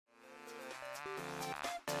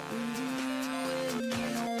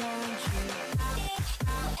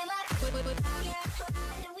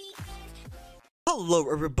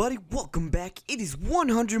Hello everybody, welcome back. It is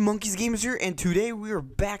 100 Monkeys Gamers here, and today we are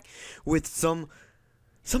back with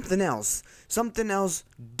something else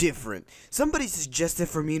different. Somebody suggested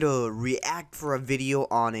for me to react for a video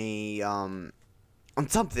on a on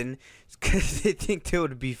something because they think it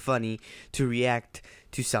would be funny to react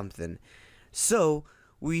to something. So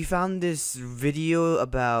we found this video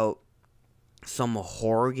about some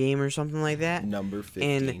horror game or something like that. Number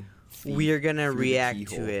 15. And we are gonna react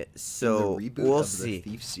to it, so we'll see.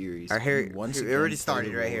 Thief series, It already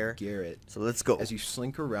started right here. Garrett, so let's go. As you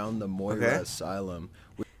slink around the Moira Asylum.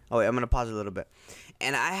 Oh wait, I'm gonna pause a little bit.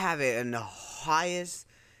 And I have it in the highest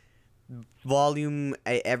volume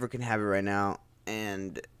I ever can have it right now,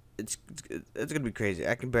 and it's gonna be crazy.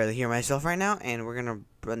 I can barely hear myself right now, and we're gonna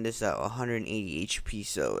run this at 180 HP,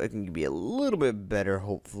 so it can be a little bit better,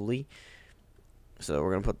 hopefully. So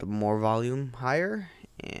we're gonna put the more volume higher.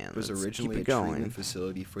 And it was originally a treatment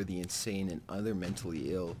facility for the insane and other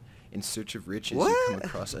mentally ill. In search of riches, you come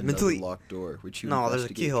across another locked door, which you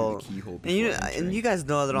investigate through the keyhole. And you guys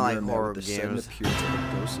know that I don't like horror games. The sudden appearance of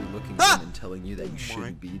a ghostly-looking woman telling you that you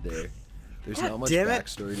shouldn't be there. There's not much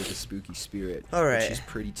backstory to the spooky spirit, which is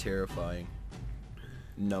pretty terrifying.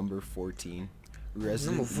 Number 14.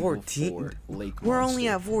 Resident Evil 4, Lake We're Monster. only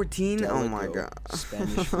at 14. Delago, oh my god.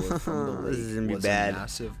 Spanish for from the lake. This is gonna be was bad. A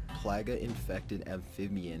massive plaga-infected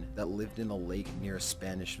amphibian that lived in a lake near a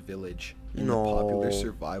Spanish village. In the popular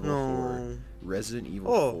survival horror Resident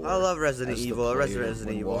Evil 4. I love Resident Evil.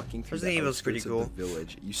 Resident Evil. Walking through the outskirts of the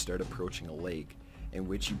village, you start approaching a lake, in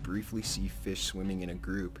which you briefly see fish swimming in a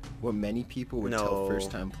group. What many people would tell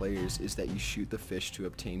first-time players is that you shoot the fish to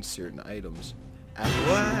obtain certain items. After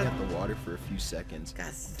shooting at the water for a few seconds,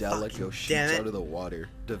 Delago shoots out of the water,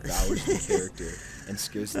 devours the character, and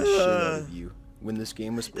scares the shit out of you. When this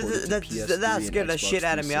game was ported to PS3 that scared the and Xbox shit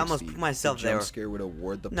out of me. I almost 360, put myself the there. jump scare would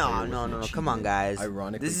award the player No, come on, guys.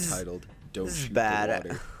 Ironically titled, Don't this is Shoot bad.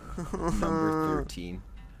 the Water. Number 13.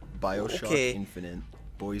 BioShock Infinite.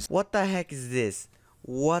 Boys. What the heck is this?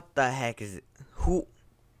 What the heck is it? Who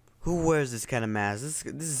wears this kind of mask?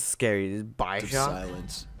 This is scary. This is BioShock.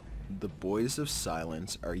 Silence. The Boys of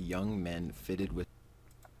Silence are young men fitted with.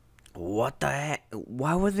 What the heck?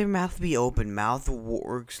 Why would their mouth be open? Mouth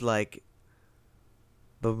works like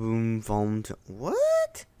baboon foam.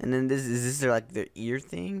 What? And then is this their ear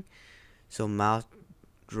thing? So mouth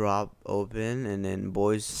drop open, and then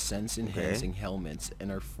boys sense-enhancing helmets and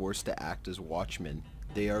are forced to act as watchmen.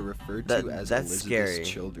 They are referred to as Elizabeth's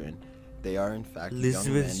children. They are in fact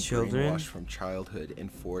young men brainwashed from childhood and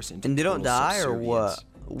forced into they don't die or what?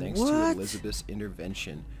 Thanks to Elizabeth's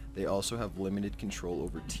intervention, they also have limited control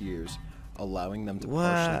over tears, allowing them to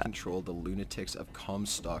partially control the lunatics of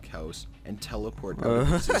Comstock House and teleport out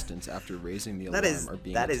of existence after raising the alarm or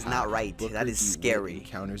being attacked. That is not right. That is scary.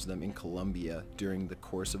 Encounters them in Colombia during the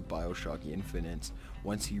course of BioShock Infinite.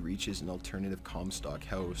 Once he reaches an alternative Comstock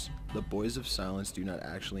House, the Boys of Silence do not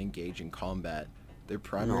actually engage in combat. Their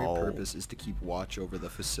primary purpose is to keep watch over the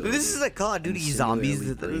facility. This is like Call of Duty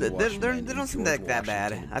zombies. They don't seem like that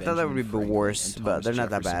bad. I thought that would be worse, but they're not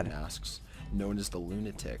that bad. Masks, known as the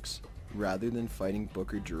Lunatics. Rather than fighting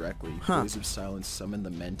Booker directly, Boys of Silence summon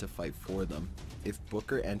the men to fight for them. If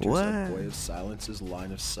Booker enters a Boy of Silence's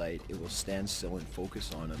line of sight, it will stand still and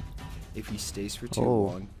focus on him. If he stays for too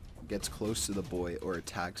long, gets close to the boy, or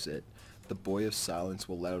attacks it, the Boy of Silence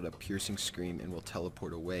will let out a piercing scream and will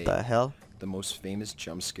teleport away. The hell? The most famous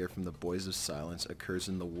jump scare from the Boys of Silence occurs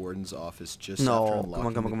in the warden's office just after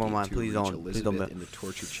unlocking the gate to reach Elizabeth in the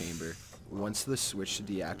torture chamber. Once the switch to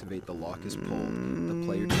deactivate the lock is pulled, the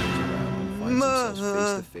player turns around and finds themselves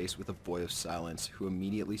face to face with a Boy of Silence, who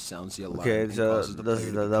immediately sounds the alarm and causes the player to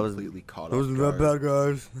be completely caught off guard. Bad,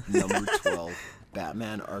 guys. Number 12.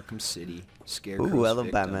 Batman Arkham City. Scarecrow's I love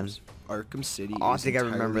victims. Batman. Arkham City I think I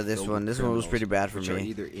remember this one. This one was pretty bad for me.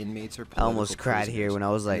 Either inmates or I almost cried here when I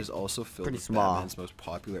was like also filled pretty with small. Batman's most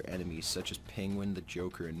popular enemies, such as Penguin, the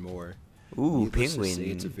Joker, and more. Ooh, Needless Penguin. to say,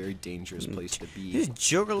 it's a very dangerous place to be. This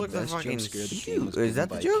Joker looks like fucking huge. Is that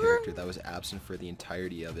the by Joker? A character that was absent for the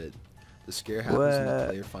entirety of it. The scare happens when the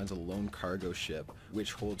player finds a lone cargo ship,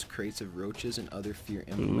 which holds crates of roaches and other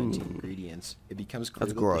fear-implementing ingredients. It becomes clear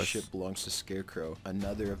that the ship belongs to Scarecrow,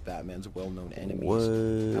 another of Batman's well-known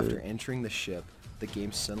enemies. After entering the ship, the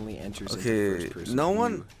game suddenly enters into first-person no view.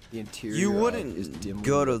 one. The interior You is wouldn't dimly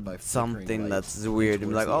go lit by to flickering something lights, that's weird and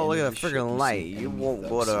be like, towards oh, the look end at of a the ship, freaking you light. see You enemy won't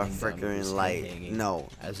go thugs to a sitting down with his freaking head light. hanging. No.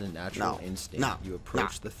 As a natural instinct, you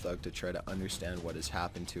approach the thug to try to understand what has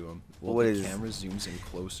happened to him. While the camera zooms in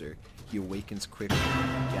closer, he awakens quickly,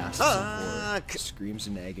 gasps in horror, screams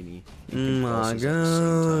in agony, and convulses at the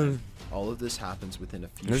same time. All of this happens within a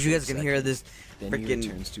few If you guys can hear this then he freaking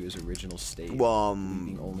returns to his original state,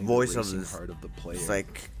 leaving only voice the of this, heart of the player. it's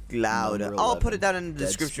like loud. Number I'll 11, put it down in the Dead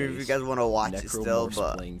description if you Space. guys want to watch it still, Necromorphs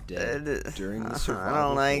but playing dead. During the I survival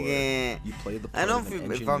don't like horror, it. you play the I part know of an if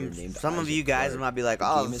engineer I'm named some of Isaac you guys Clarke. might be like, The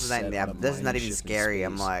oh, game this is is set not, on a this is not mining even ship in scary.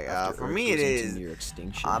 I'm space like, after for Earth me it goes into is. near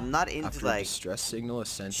extinction. I'm not into After a like distress signal is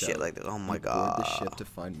sent shit out, like that. Oh my you board god. the ship to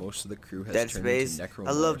find most of the crew has Dead turned Space. into necromorphs,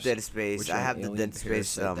 I love Dead Space. which I are have an the alien Dead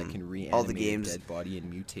Space parasite that can all the reanimate a games. dead body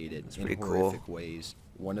and mutate it in pretty cool. horrific ways.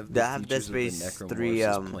 One of the They have Dead features Space of the 3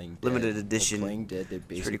 necromorphs is playing dead. limited While edition. playing dead, they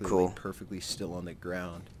basically cool. lay perfectly still on the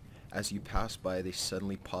ground. As you pass by, they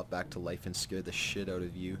suddenly pop back to life and scare the shit out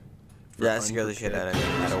of you. For Yeah, scare the shit out of me,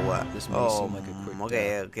 no matter what. This may seem like a quick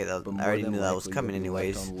death, okay, but I more already than knew that was likely coming you'll be left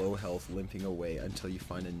anyways. on low health, limping away until you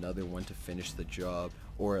find another one to finish the job,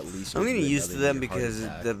 or at least I'm give getting you used to another them near heart because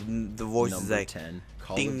attack. the voice is Number like 10,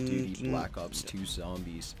 Call ding, of Duty ding. Black Ops 2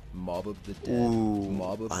 Zombies, Mob of the Dead. Ooh,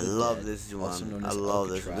 Mob of I the love Dead, this also one. known I as love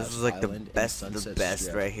this one. This Alcatraz was like the Island and best of the Sunset best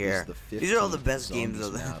Strip, right here. is the These are all the 15th best games Zombies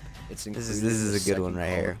of the. map. It's This included is in the a good one second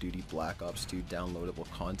right Call here. of Duty Black Ops 2 downloadable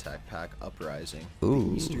contact pack Uprising. Ooh.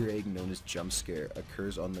 The Easter egg known as Jump Scare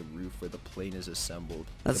occurs on the roof where the plane is assembled.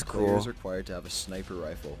 That's the player is cool. required to have a sniper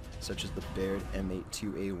rifle, such as the Baird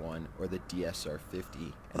M82A1 or the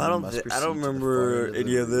DSR-50. I don't remember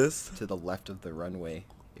any of this. To the left of the runway.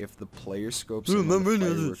 If the player scopes in on the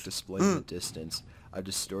firework display in the distance, a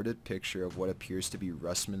distorted picture of what appears to be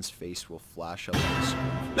Russman's face will flash up on the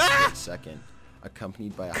screen for a split second,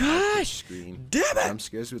 accompanied by a high-pitched scream. Damn it! Jump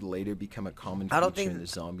scares would later become a common I don't feature think- in the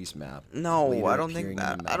Zombies map. No, later I don't appearing think in the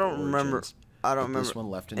that. map I don't remember. Origins. I don't But remember this one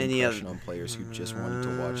left an any impression of. on players who just wanted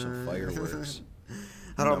to watch some fireworks.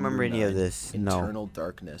 I don't remember Number any of 9, this. No. Eternal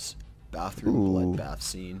Darkness, bathroom Ooh. bloodbath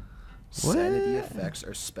scene. What? Sanity effects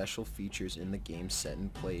are special features in the game set in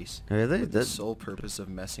place, Really? with the That- sole purpose of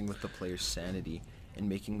messing with the player's sanity and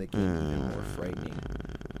making the game even more frightening.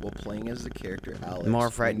 While playing as the character Alex, More when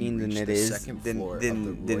you frightening than reach it the is second than floor of than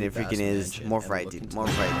the than Roy it freaking Bass is. mansion More and frightening. look into More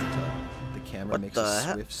the frightening. bathtub, the camera What makes the a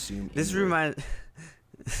hell? swift zoom This inward. reminds.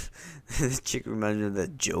 This chick reminds me of the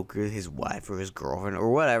Joker, his wife or his girlfriend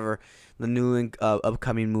or whatever. The new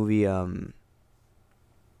upcoming movie,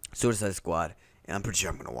 Suicide Squad, and I'm pretty sure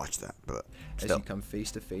I'm gonna watch that. But As still. you come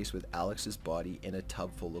face to face with Alex's body in a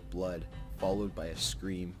tub full of blood, followed by a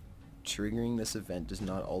scream. Triggering this event does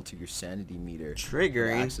not alter your sanity meter.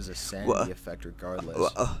 Triggering? It acts as a sanity effect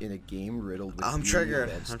regardless. In a game riddled with I'm beauty triggered.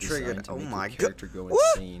 events I'm designed triggered. to Oh make my your god. character go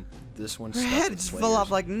What? insane. This one Her stuck head with just fell off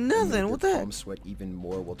players like and made nothing. their What the heck? palms sweat even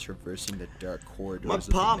more while traversing the dark corridors My of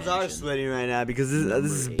the palms are mansion. sweating right now because this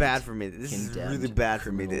is Number bad 8, for me. This is Condemned really bad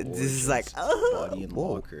for me. Criminal This is like, Origins, Body and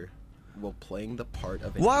whoa. Locker. While playing the part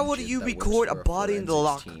of an Why would agent you that record works a for body in the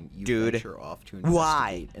forensics locker, team, you dude? venture off to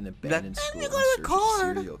Why? investigate an abandoned Let school me in go search of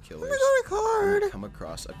record. serial Let killers. me go record. And you come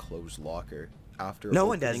across a closed locker. After No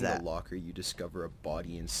one opening does that. the locker, you discover a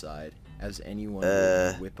body inside. As anyone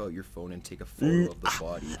would, you whip out your phone and take a photo of the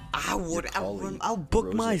body. I'll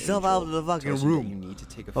book myself out of the fucking room. You need to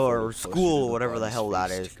take a Or photo closer school, to the whatever the body's hell that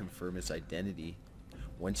face is. to confirm its identity.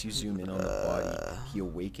 Once you zoom in on the body, he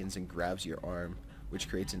awakens and grabs your arm, which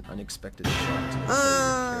creates an unexpected shock to the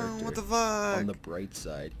character. What the fuck? On the bright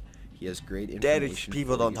side, he has great Dead information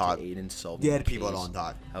people for don't you talk. to aid in solving Dead the people case. don't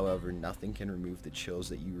talk. However, nothing can remove the chills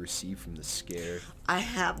that you receive from the scare. I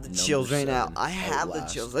have the Number chills right now. 7, I have the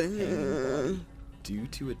Outlast, chills. Hanging Body. Due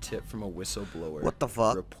to a tip from a whistleblower, What the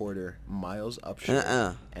fuck? reporter Miles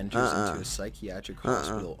Upshur enters into a psychiatric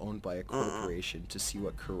hospital owned by a corporation to see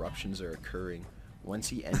what corruptions are occurring. Once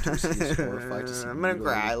he enters, he is horrified to see I'm gonna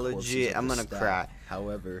cry, mutilated corpses legit, of I'm the gonna staff. cry.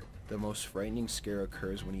 However, the most frightening scare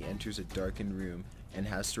occurs when he enters a darkened room and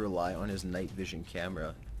has to rely on his night vision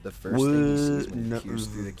camera. The first thing he sees when he peers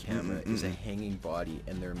through the camera is a hanging body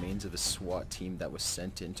and the remains of a SWAT team that was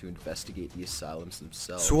sent in to investigate the asylums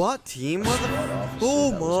themselves. SWAT team? A SWAT officer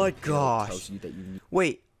Oh that was my impaled gosh. tells you that you need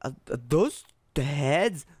Wait, are those the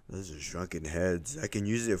heads? Those are shrunken heads. I can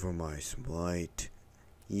use it for my smite.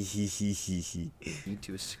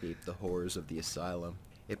 to escape the horrors of the asylum.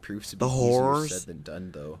 It proves to be The horrors? easier said than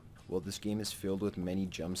done, though. While this game is filled with many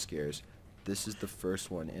jump scares, this is the first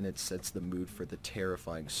one, and it sets the mood for the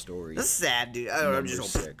terrifying story. That's sad, dude. I'm Number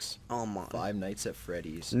just 6. Oh my. Five Nights at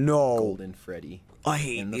Freddy's. No. Golden Freddy. I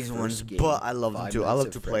hate In the these first ones, game, but I love them Five too. I Nights love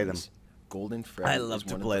at to play them. Freddy's, Golden Freddy I love is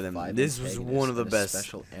to one play of the them. 5 This was one of the antagonists best in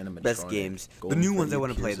a special best animatronic. games. Golden The new ones Freddy I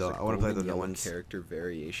want to play appears though. as a I want to play the golden new yellow ones. character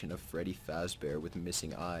variation of Freddy Fazbear with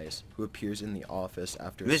missing eyes, who appears in the office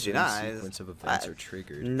after a Missing certain eyes? sequence of events are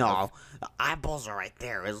triggered. No, the eyeballs are right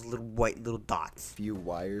there. There's little white little dots. Few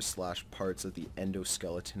wires/parts of the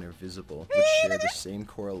endoskeleton are visible, which share the same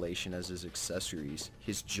correlation as his accessories.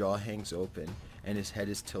 His jaw hangs open, and his head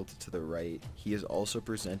is tilted to the right. He is also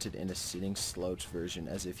presented in a sitting slouch version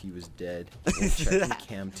as if he was dead. When checking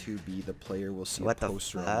Cam 2B, the player will see What a the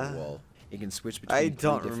poster on fuck? the wall. It can switch I between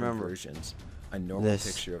don't 3 different remember versions. A normal this.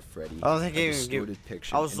 picture of Freddy, Oh, a they gave- distorted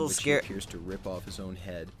picture I was in so which scared. he appears to rip off his own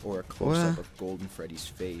head, or a close-up What? of Golden Freddy's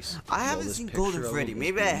face. I While haven't this seen picture Golden of Freddy. him is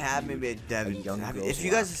Maybe I being have. viewed, Maybe I a haven't. young girl's If you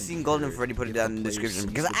guys laugh have can seen be Golden heard. Freddy, put it If down in the player description sees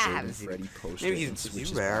because the I Golden haven't seen Freddy it. poster Maybe and he's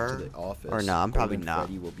switches rare. back to the office, Or no, I'm probably Golden not.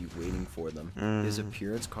 Freddy will be waiting for them. His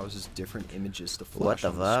appearance causes different images to What flash the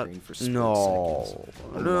on the fuck? screen for split No. seconds.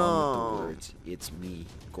 Along No. with the words, "It's me."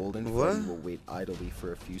 Golden What? Freddy will wait idly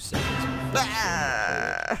for a few seconds before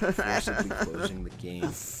showing the player, forcibly closing the game.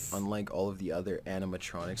 Unlike all of the other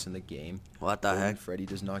animatronics in the game, What the Golden heck? Freddy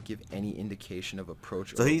does not give any indication of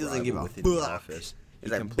approach So or he doesn't give arrival a within the fuck. office. He's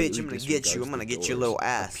He like, completely "Bitch, I'm gonna get you. disregards I'm gonna the get your doors, little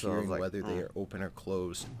ass." So I was appearing like, whether they are open or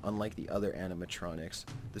closed. Unlike the other animatronics,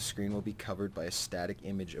 the screen will be covered by a static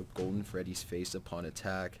image of Golden Freddy's face upon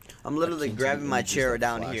attack. I'm literally akin to the grabbing my images chair that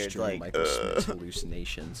down flash here. It's during like, Michael Smith's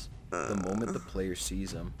hallucinations. The moment the player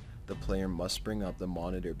sees him, the player must bring up the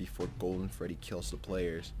monitor before Golden Freddy kills the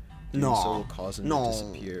players. Doing No. so will cause him No. to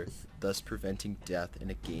disappear, thus preventing death in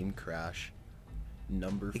a game crash.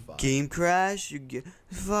 Number 5. Game crash? You get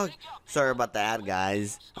fuck. Sorry about that,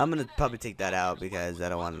 guys. I'm gonna probably take that out because I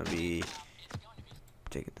don't want to be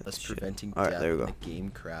taking that Thus shit. preventing All right, death there we in go. a game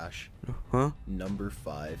crash. Huh? Number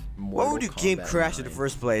 5. Why would you game Kombat crash in the 9,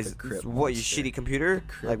 first place? the Crypt What, your Monster. shitty computer? The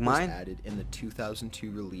Crypt Like was mine? added in the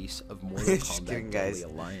 2002 release of Mortal Just Kombat kidding, Deadly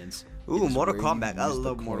guys. Alliance. Ooh, It is Mortal where you Kombat. I use the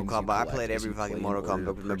love Mortal coins you Kombat. I collect played as you every fucking play in Mortal order Kombat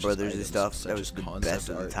to with my purchase brothers and items stuff. such That was as the concept best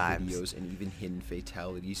of the art, times. videos, and even hidden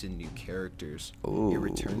fatalities and new characters. Ooh. It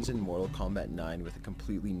returns in Mortal Kombat 9 with a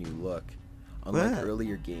completely new look. Unlike What?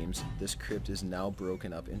 earlier games, this crypt is now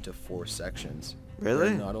broken up into 4 sections. Really?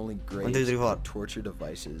 There are not only 1, 2, graves, 3, 4. but torture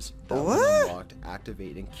devices that What? when unlocked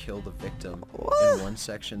activate and kill the victim. What? In one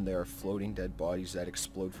section, there are floating dead bodies that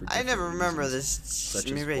explode for I different never remember reasons, this. such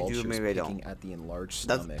as Maybe I do, vultures maybe I picking don't. at the enlarged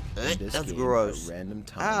That's- stomach. eh, In this that's game, gross. at random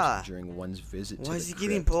times Ah. during one's visit to Why the is he getting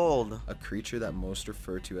crypt, pulled? a creature that most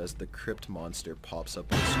refer to as the Crypt Monster pops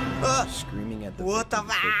up on screen, Ah. screaming at the What victim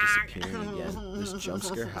the before fuck? disappearing again. This jump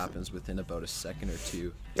scare happens within about a second or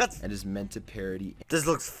two, That's, and is meant to parody this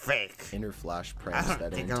looks fake. inner flash I pranks don't that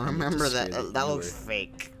are think I intended remember to that. scare the That looks viewer.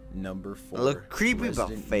 fake. Number 4. look creepy, but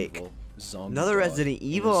Resident fake. Evil, Zombie Another Dog. Resident In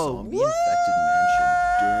a Evil. zombie-infected mansion,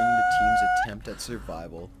 during the team's attempt at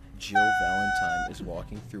survival, Jill Valentine is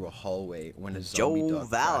walking through a hallway when a zombie Joe dog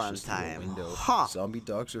crashes through a Valentine. window. Huh. Zombie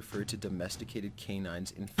dogs refer to domesticated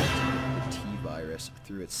canines infected with the T virus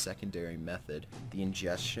through its secondary method, the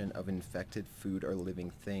ingestion of infected food or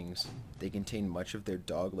living things. They contain much of their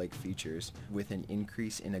dog-like features, with an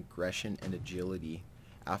increase in aggression and agility.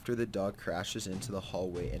 After the dog crashes into the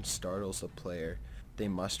hallway and startles the player, they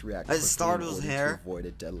must react It quickly startles in order hair? to avoid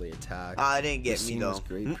a deadly attack. Ah, it didn't get This me scene though. was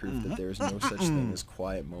great proof that there is no such thing as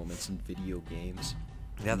quiet moments in video games.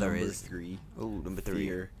 Yeah, there Number is. 3. Ooh, number 3.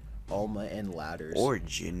 Fear, Alma and Ladders.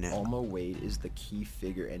 Origin. Alma Wade is the key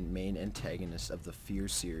figure and main antagonist of the Fear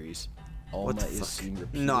series. Alma What the is fuck? seen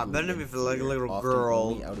repeatedly No, it better in be for like a Fear, little often girl.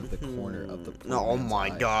 only out of the corner of the No, poor oh man's my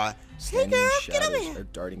eye. god. Standing girl, in get over shadows here. or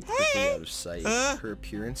darting quickly out of sight. Huh? Her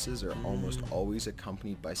appearances are almost always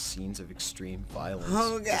accompanied by scenes of extreme violence.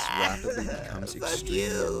 Oh, This God. rapidly becomes Fuck extremely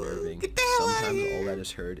you. unnerving. Get the hell outta Sometimes here. all that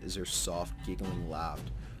is heard is her soft, giggling laugh,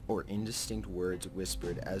 or indistinct words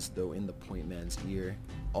whispered as though in the point man's ear.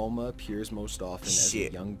 Alma appears most often as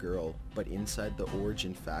Shit. a young girl, but inside the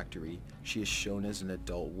Origin Factory, she is shown as an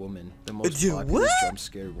adult woman. The most Dude, popular what? jump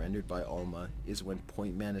scare rendered by Alma is when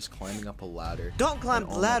Point Man is climbing up a ladder. Don't climb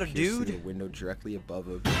and the Alma ladder, appears through dude. the window directly above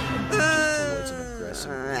him and reaches towards him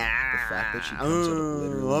aggressively. The fact that she comes out of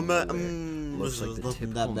literally I'm not- nowhere, looks this like was the nothing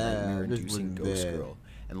typical that bad. This nightmare-inducing wasn't ghost bad. girl,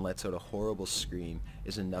 and lets out a horrible scream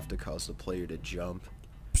is enough to cause the player to jump.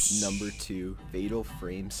 Number 2, Fatal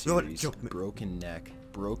Frame You wanna series, jump me? Broken Neck.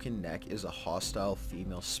 Broken Neck is a hostile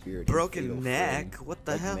female spirit. in Broken Fatal Neck? Frame. What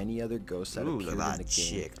the Like hell? many other ghosts that Ooh, appeared in look at the that game,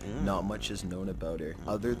 chick. not much is known about her,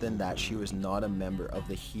 other than that she was not a member of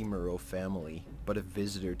the Himuro family. but a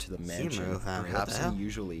visitor to the mansion. Perhaps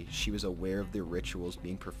unusually, she was aware of the rituals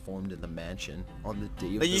being performed in the mansion. On the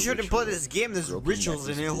day of you shouldn't play this game. There's rituals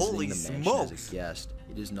in it. Holy smokes! As a guest.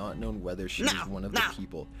 It is not known whether she was one of the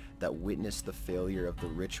people that witnessed the failure of the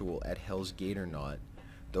ritual at Hell's Gate or not,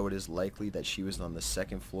 though it is likely that she was on the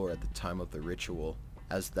second floor at the time of the ritual,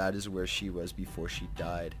 as that is where she was before she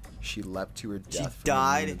died. She leapt to her death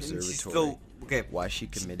from the observatory. Why she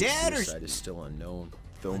committed suicide is still unknown,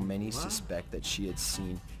 though many suspect that she had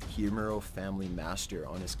seen Himuro family master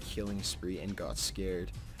on his killing spree and got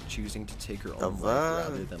scared, choosing to take her own life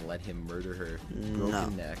rather than let him murder her.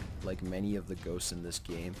 Broken Neck, like many of the ghosts in this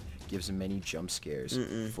game, gives many jump scares.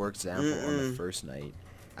 For example, on the first night,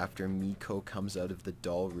 after Miko comes out of the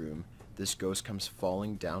doll room, this ghost comes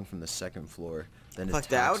falling down from the second floor, then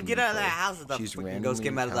attacks I would get out of that Miko. house if the She's fucking ghost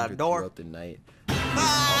came out of that encountered door. throughout the night.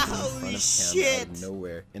 Holy shit! Out of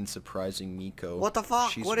nowhere, and surprising Miko. What the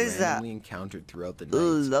fuck? She's what is that? randomly encountered throughout the night.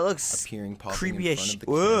 That looks appearing, creepy in as front shit. of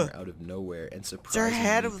the camera out of nowhere and surprising her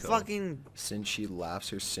head Miko. of fucking. Since she laughs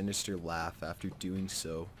her sinister laugh after doing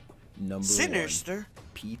so. Number Sinister?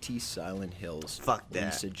 1, PT Silent Hills. Fuck that.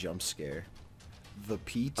 Lisa jump scare. The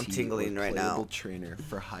PT, I'm tingling right now. trainer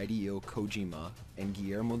for Hideo Kojima and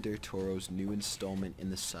Guillermo del Toro's new installment in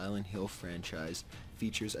the Silent Hill franchise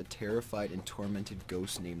features a terrified and tormented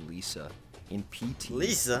ghost named Lisa. In PT,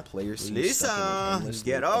 the player seems stuck in an endless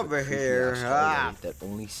get loop of over a here. hallway that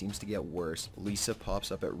only seems to get worse. Lisa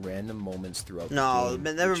pops up at random moments throughout the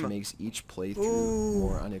game, which makes each playthrough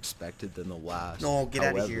more unexpected than the last. No, get out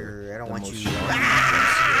of However, here. I don't the want most you.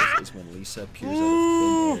 shocking is when Lisa appears out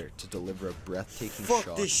of thin air to deliver a breathtaking shot.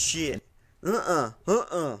 Fuck this shit. That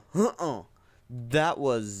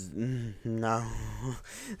was no.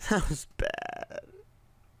 That was bad.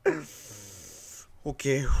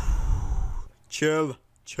 Okay. Chill,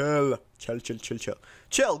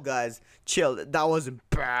 guys. Chill. That wasn't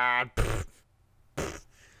bad.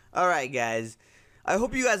 Alright, guys. I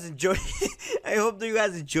hope you guys enjoyed I hope you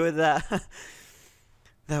guys enjoyed that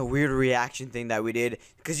that weird reaction thing that we did,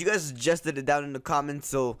 because you guys suggested it down in the comments,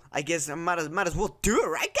 so I guess I might as well do it,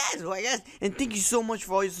 right, guys? Well, I guess. And thank you so much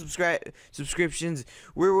for all your subscriptions.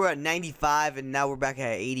 We were at 95 and now we're back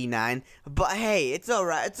at 89. But hey, it's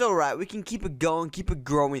alright. It's alright. We can keep it going, keep it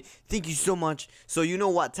growing. Thank you so much. So you know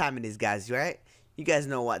what time it is, guys, right? You guys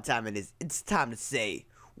know what time it is. It's time to say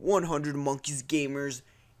 100 Monkeys Gamers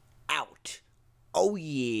out. Oh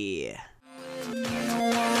yeah.